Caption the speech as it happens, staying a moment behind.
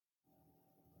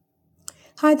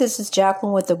Hi, this is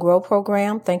Jacqueline with the Grow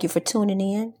Program. Thank you for tuning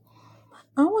in.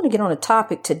 I want to get on a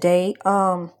topic today.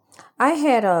 I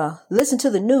had listened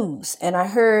to the news and I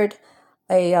heard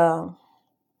a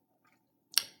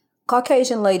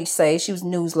Caucasian lady say, she was a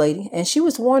news lady, and she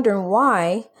was wondering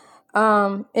why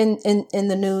in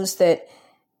the news that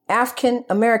African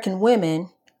American women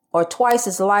are twice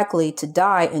as likely to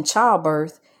die in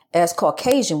childbirth as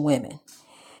Caucasian women.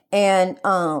 And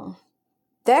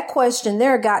that question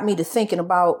there got me to thinking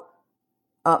about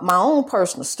my own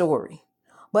personal story.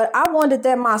 But I wondered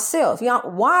that myself.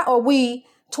 Why are we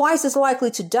twice as likely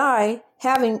to die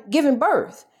having given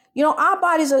birth? Our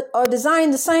bodies are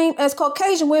designed the same as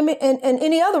Caucasian women and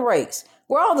any other race.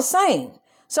 We're all the same.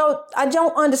 So I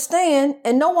don't understand,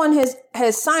 and no one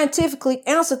has scientifically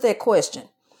answered that question.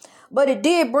 But it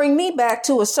did bring me back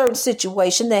to a certain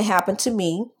situation that happened to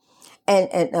me and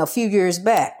a few years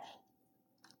back.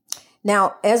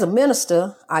 Now, as a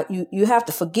minister, you have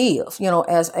to forgive,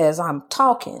 as I'm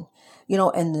talking,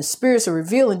 and the spirits are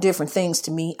revealing different things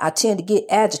to me. I tend to get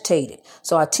agitated.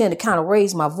 So I tend to kind of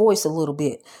raise my voice a little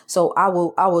bit. So I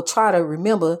will try to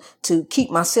remember to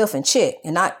keep myself in check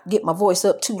and not get my voice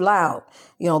up too loud,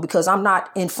 because I'm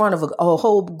not in front of a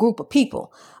whole group of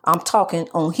people. I'm talking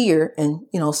on here and,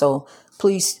 so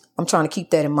please, I'm trying to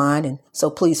keep that in mind. And so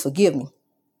please forgive me.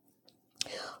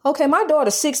 Okay. My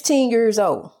daughter's 16 years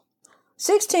old.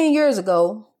 16 years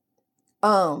ago,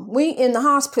 we in the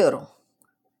hospital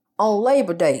on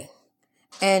Labor Day.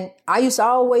 And I used to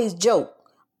always joke,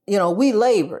 we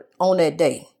labored on that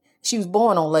day. She was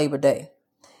born on Labor Day.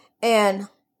 And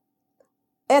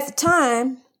at the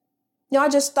time, I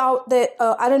just thought that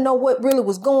I didn't know what really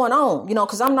was going on,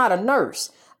 because I'm not a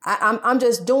nurse. I'm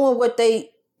just doing what they,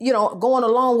 going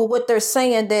along with what they're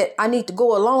saying that I need to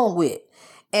go along with.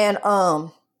 And,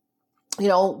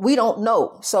 we don't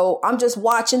know. So I'm just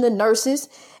watching the nurses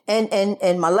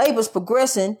and my labor's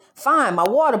progressing fine. My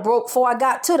water broke before I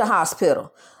got to the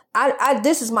hospital.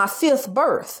 This is my fifth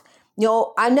birth.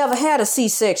 I never had a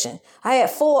C-section. I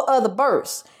had 4 other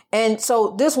births. And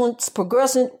so this one's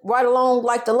progressing right along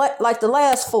like the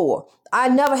last 4. I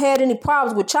never had any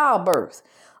problems with childbirth,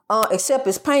 except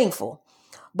it's painful.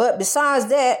 But besides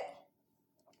that,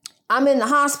 I'm in the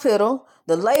hospital.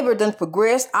 The labor done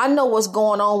progressed. I know what's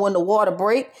going on when the water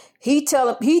break. He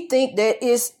think that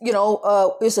it's,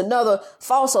 it's another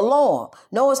false alarm.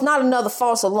 No, it's not another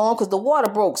false alarm because the water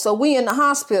broke. So we in the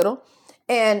hospital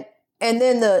and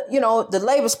then the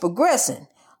labor's progressing.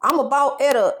 I'm about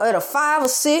at a 5 or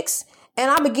 6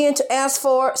 and I began to ask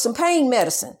for some pain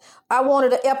medicine. I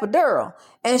wanted an epidural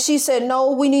and she said,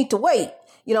 no, we need to wait.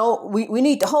 We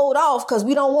need to hold off because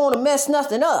we don't want to mess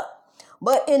nothing up.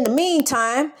 But in the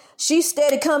meantime, she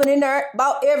steady coming in there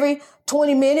about every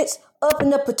 20 minutes up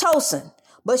in the Pitocin.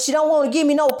 But she don't want to give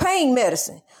me no pain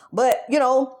medicine. But,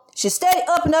 she steady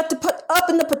up in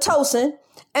the Pitocin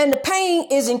and the pain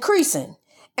is increasing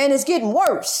and it's getting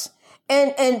worse.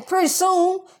 And pretty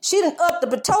soon she done up the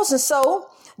Pitocin so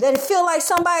that it feel like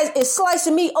somebody is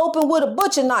slicing me open with a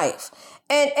butcher knife.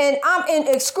 And I'm in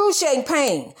excruciating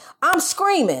pain. I'm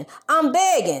screaming. I'm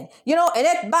begging,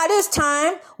 and by this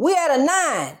time we at a 9.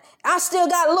 I still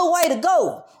got a little way to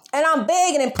go. And I'm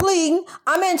begging and pleading.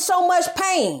 I'm in so much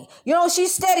pain.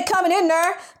 She's steady coming in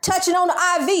there, touching on the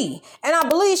IV. And I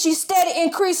believe she's steady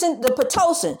increasing the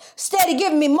Pitocin, steady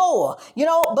giving me more,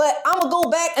 but I'm going to go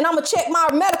back and I'm going to check my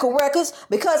medical records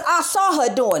because I saw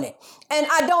her doing it. And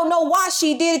I don't know why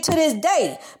she did it to this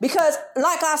day. Because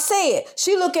like I said,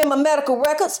 she look at my medical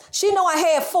records. She know I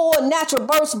had 4 natural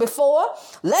births before.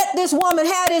 Let this woman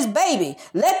have this baby.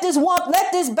 Let this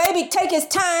baby take its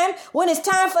time. When it's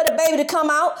time for the baby to come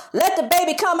out, let the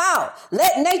baby come out.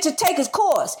 Let nature take its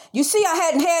course. You see, I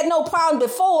hadn't had no problem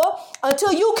before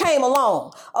until you came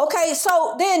along. Okay,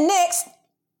 so then next,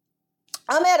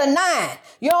 I'm at a 9,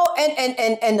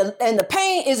 and the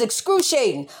pain is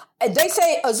excruciating. They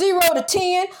say a 0 to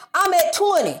 10. I'm at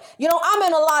 20. I'm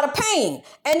in a lot of pain.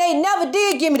 And they never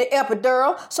did give me the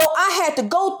epidural. So I had to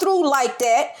go through like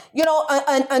that,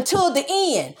 until the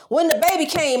end when the baby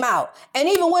came out. And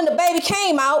even when the baby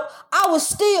came out,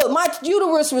 my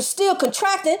uterus was still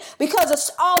contracting because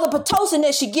of all the Pitocin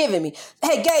that she gave me.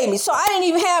 So I didn't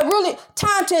even have really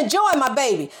time to enjoy my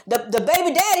baby. The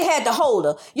baby daddy had to hold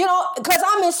her, because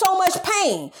I'm in so much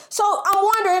pain. So I'm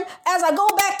wondering, as I go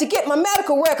back to get my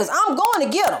medical records, I'm going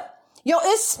to get them.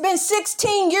 It's been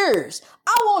 16 years.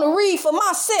 I want to read for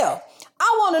myself.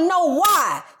 I want to know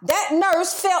why that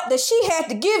nurse felt that she had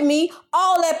to give me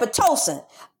all that Pitocin.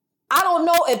 I don't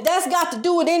know if that's got to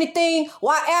do with anything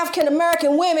why African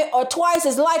American women are twice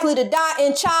as likely to die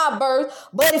in childbirth.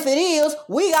 But if it is,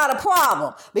 we got a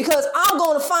problem, because I'm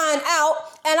going to find out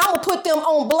and I'm going to put them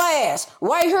on blast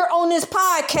right here on this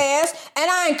podcast.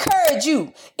 And I encourage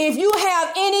you, if you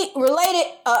have any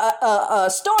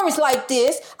related stories like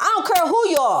this, I don't care who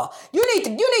you are, you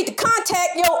need to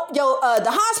contact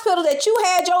the hospital that you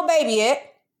had your baby at.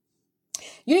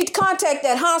 You need to contact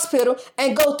that hospital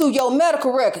and go through your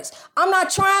medical records. I'm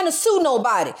not trying to sue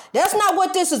nobody. That's not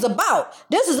what this is about.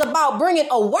 This is about bringing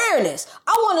awareness.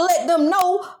 I want to let them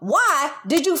know, why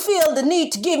did you feel the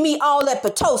need to give me all that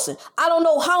Pitocin? I don't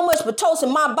know how much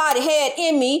Pitocin my body had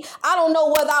in me. I don't know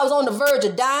whether I was on the verge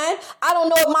of dying. I don't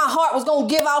know if my heart was going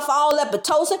to give out for all that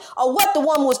Pitocin or what the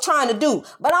woman was trying to do.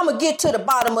 But I'm going to get to the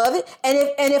bottom of it. And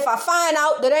if I find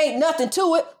out that ain't nothing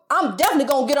to it, I'm definitely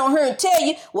going to get on here and tell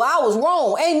you, well, I was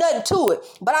wrong. Ain't nothing to it.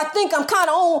 But I think I'm kind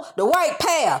of on the right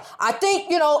path. I think,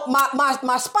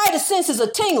 my spider senses are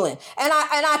tingling. And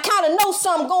I kind of know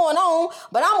something going on,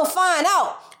 but I'm going to find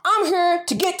out. I'm here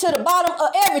to get to the bottom of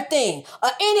everything.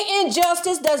 Any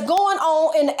injustice that's going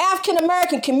on in the African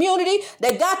American community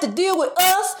that got to deal with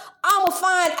us, I'm going to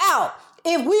find out.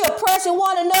 If we oppressing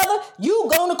one another, you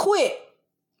going to quit.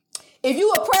 If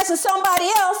you oppressing somebody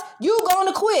else, you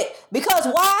gonna quit. Because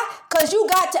why? Because you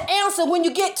got to answer when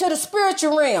you get to the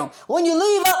spiritual realm. When you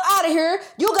leave up out of here,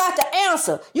 you got to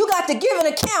answer. You got to give an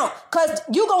account, because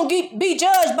you gonna be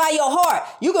judged by your heart.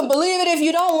 You can believe it if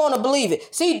you don't want to believe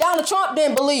it. See, Donald Trump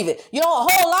didn't believe it. A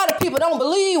whole lot of people don't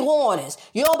believe warnings.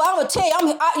 But I'm gonna tell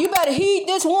you, you better heed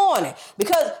this warning.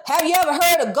 Because have you ever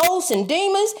heard of ghosts and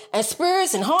demons and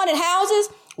spirits and haunted houses?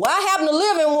 Well, I happen to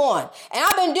live in one, and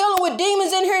I've been dealing with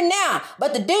demons in here now,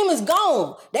 but the demons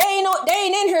gone. They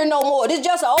ain't in here no more. This is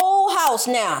just an old house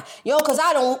now, because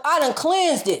I done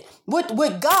cleansed it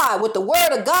with God, with the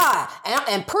word of God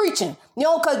and preaching,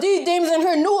 because these demons in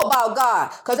here knew about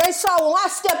God, because they saw when I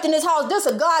stepped in this house, this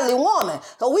a godly woman,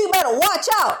 so we better watch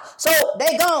out. So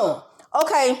they gone.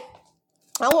 Okay,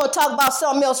 I want to talk about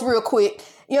something else real quick.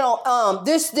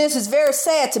 This is very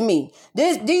sad to me.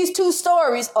 These two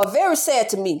stories are very sad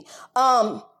to me.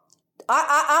 I'm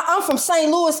from St.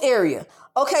 Louis area.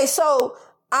 Okay, so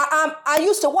I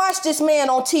used to watch this man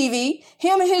on TV,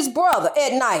 him and his brother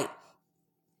at night.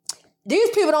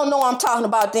 These people don't know I'm talking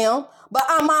about them, but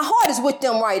my heart is with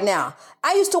them right now.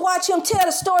 I used to watch him tell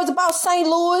the stories about St.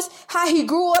 Louis, how he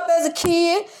grew up as a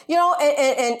kid,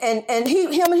 and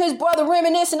him and his brother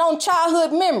reminiscing on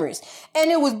childhood memories.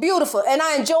 And it was beautiful. And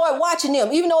I enjoyed watching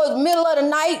them. Even though it was middle of the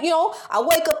night, I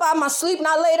wake up out of my sleep and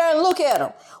I lay there and look at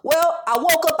them. Well, I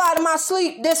woke up out of my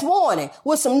sleep this morning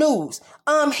with some news.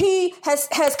 He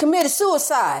has committed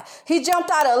suicide. He jumped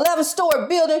out of an 11-story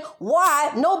building.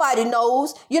 Why? Nobody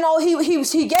knows. He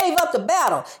gave up the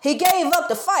battle. He gave up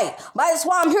the fight. But that's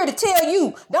why I'm here to tell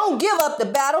you, don't give up the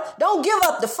battle. Don't give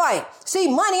up the fight. See,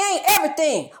 money ain't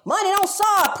everything. Money don't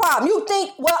solve problem. You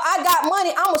think, well, I got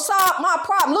money, I'm going to solve my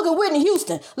problem. Look at Whitney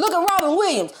Houston. Look at Robin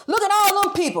Williams. Look at all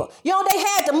them people. They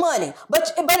had the money.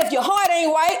 But if your heart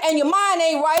ain't right and your mind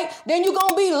ain't right, then you're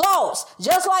going to be lost.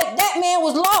 Just like that man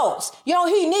was lost.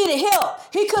 He needed help.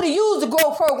 He could have used the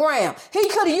growth program. He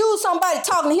could have used somebody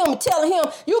talking to him and telling him,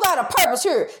 you got a purpose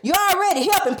here. You're already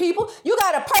helping people. You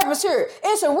got a purpose here.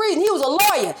 It's a reason. He was a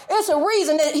lawyer. It's a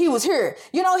reason that he was here.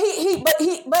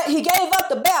 But he gave up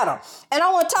the battle. And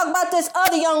I want to talk about this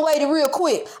other young lady real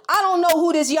quick. I don't know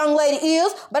who this young lady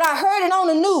is, but I heard it on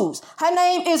the news. Her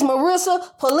name is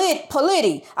Marissa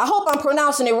Politi. I hope I'm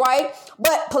pronouncing it right,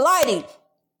 but Politi.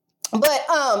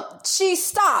 But she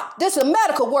stopped. This is a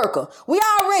medical worker. We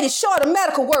already short of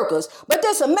medical workers, but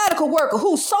this is a medical worker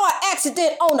who saw an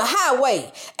accident on the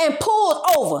highway and pulled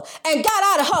over and got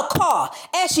out of her car.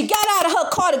 As she got out of her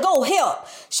car to go help,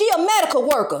 she a medical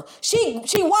worker. She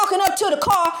walking up to the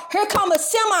car. Here come a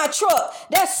semi truck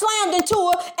that slammed into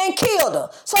her and killed her.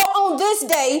 So on this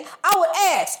day, I would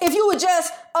ask if you would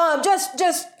just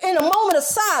in a moment of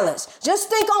silence, just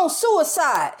think on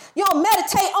suicide.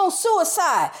 Meditate on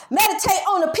suicide. Meditate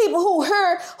on the people who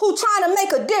trying to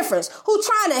make a difference, who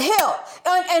trying to help,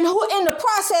 and who in the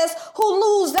process who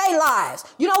lose their lives.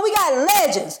 We got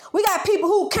legends. We got people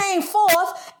who came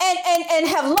forth and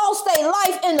have lost their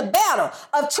life in the battle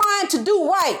of trying to do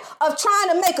right, of trying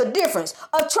to make a difference,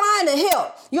 of trying to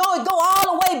help. It go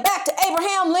all the way back to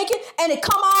Abraham Lincoln, and it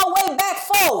come all the way back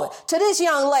forward to this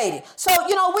young lady. So,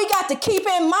 we got to keep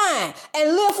in mind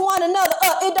and lift one another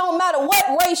up. It don't matter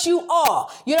what race you are.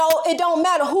 It don't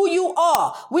matter who you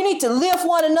are. We need to lift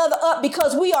one another up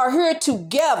because we are here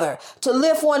together to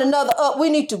lift one another up.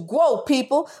 We need to grow,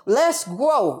 people. Let's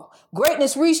grow.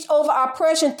 Greatness reached over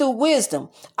oppression through wisdom.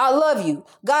 I love you.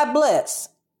 God bless.